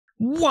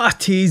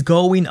What is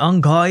going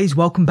on, guys?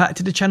 Welcome back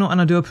to the channel, and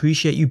I do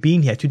appreciate you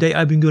being here. Today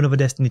I bring you another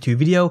Destiny 2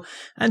 video,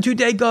 and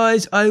today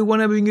guys I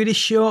want to bring you this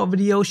short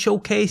video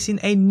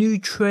showcasing a new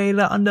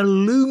trailer under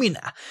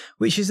Lumina,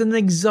 which is an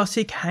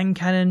exotic hand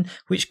cannon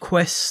which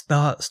quest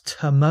starts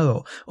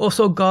tomorrow.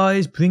 Also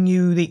guys, bring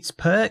you its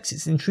perks,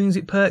 its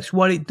intrinsic perks,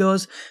 what it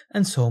does,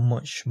 and so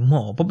much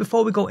more. But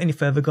before we go any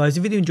further guys,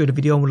 if you do enjoy the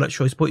video and would like to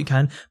show support, you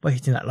can by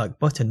hitting that like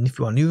button. If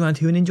you are new around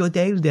here and enjoy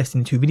daily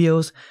Destiny 2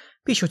 videos,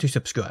 be sure to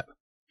subscribe.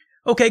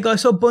 Okay guys,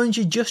 so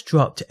Bungie just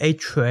dropped a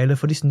trailer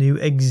for this new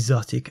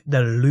exotic,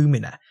 the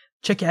Lumina.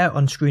 Check it out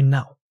on screen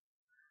now.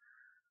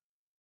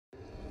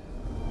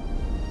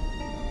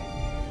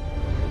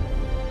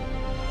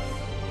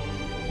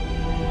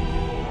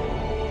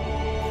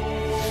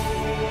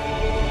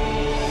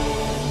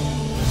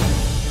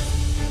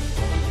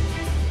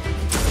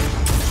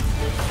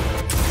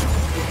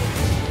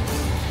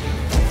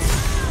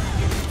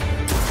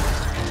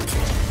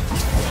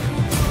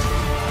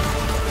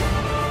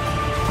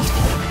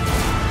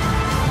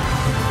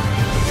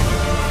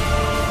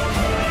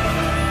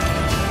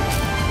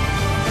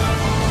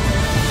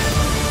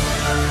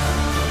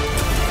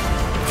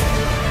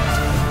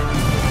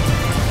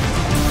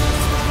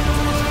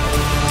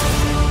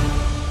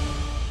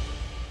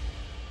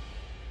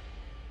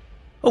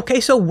 Okay,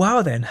 so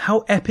wow then, how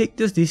epic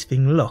does this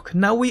thing look?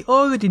 Now we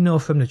already know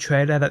from the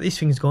trailer that this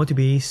thing is going to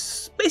be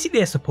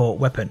basically a support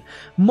weapon,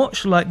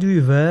 much like the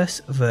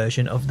reverse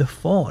version of the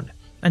Thorn.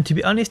 And to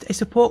be honest, a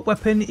support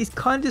weapon is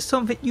kind of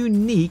something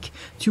unique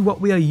to what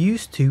we are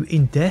used to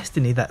in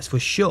Destiny, that's for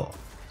sure.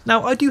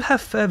 Now I do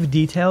have further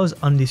details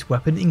on this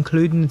weapon,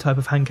 including the type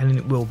of hand cannon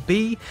it will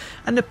be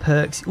and the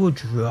perks it will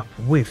drop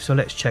with, so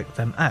let's check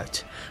them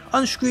out.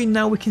 On screen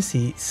now we can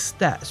see its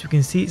stats. We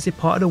can see it's a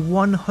part of the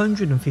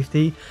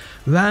 150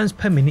 rounds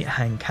per minute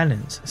hand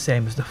cannons,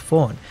 same as the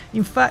Thorn.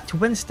 In fact,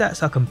 when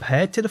stats are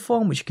compared to the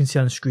Thorn, which you can see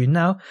on screen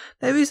now,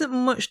 there isn't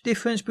much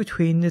difference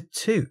between the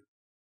two.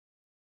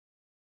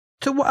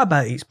 So what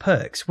about its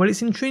perks? Well,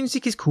 its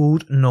intrinsic is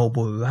called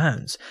Noble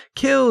Rounds.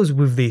 Kills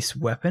with this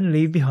weapon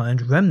leave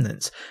behind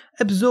remnants.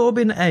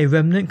 Absorbing a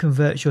remnant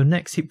converts your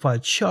next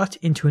hip-fired shot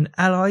into an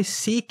ally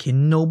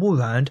seeking Noble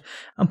Round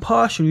and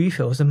partially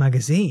refills the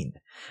magazine.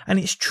 And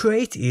its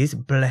trait is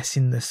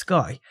Blessing the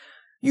Sky.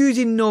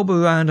 Using Noble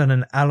Round on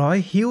an ally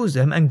heals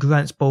them and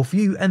grants both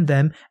you and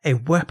them a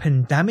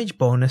weapon damage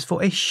bonus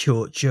for a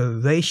short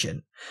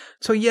duration.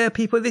 So yeah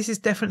people, this is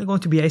definitely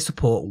going to be a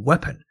support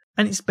weapon.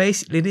 And it's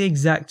basically the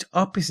exact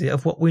opposite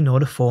of what we know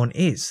the Thorn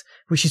is,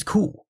 which is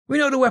cool. We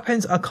know the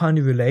weapons are kind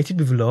of related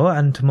with lore,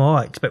 and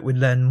tomorrow I expect we'll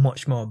learn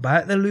much more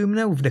about the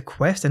Lumina with the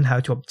quest and how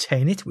to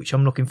obtain it, which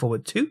I'm looking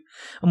forward to.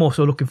 I'm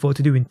also looking forward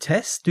to doing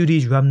tests. Do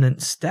these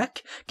remnants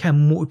stack?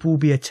 Can multiple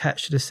be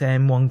attached to the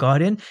same one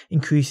guardian,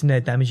 increasing their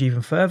damage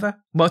even further?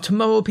 But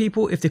tomorrow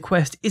people, if the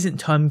quest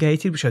isn't time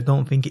gated, which I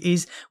don't think it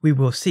is, we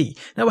will see.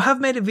 Now I have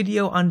made a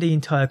video on the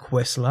entire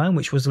quest line,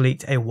 which was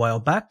leaked a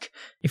while back.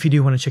 If you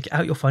do want to check it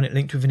out, you'll find it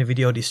linked within the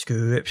video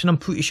description. I'm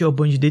pretty sure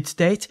Bungie did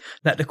state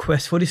that the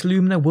quest for this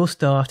Lumina will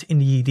start in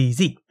the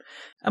EDZ.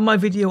 And my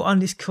video on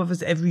this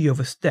covers every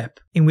other step,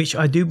 in which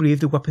I do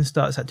believe the weapon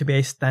starts out to be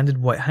a standard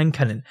white hand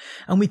cannon,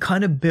 and we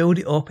kind of build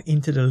it up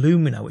into the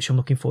Lumina, which I'm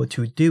looking forward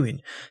to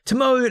doing.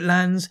 Tomorrow it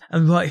lands,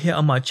 and right here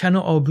on my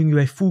channel I'll bring you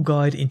a full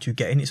guide into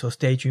getting it, so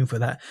stay tuned for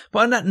that.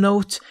 But on that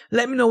note,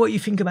 let me know what you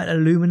think about the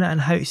Lumina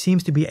and how it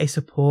seems to be a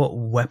support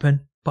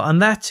weapon. But on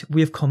that,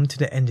 we have come to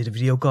the end of the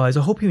video guys.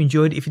 I hope you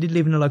enjoyed it. If you did,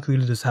 leaving a like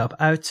really does help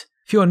out.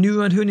 If you are new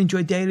around here and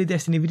enjoy daily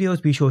Destiny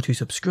videos, be sure to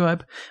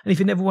subscribe. And if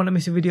you never want to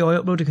miss a video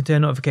I upload, you can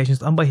turn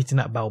notifications on by hitting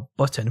that bell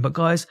button. But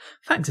guys,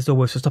 thanks as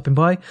always for stopping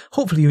by.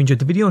 Hopefully you enjoyed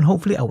the video, and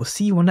hopefully I will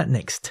see you on that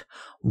next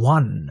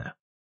one.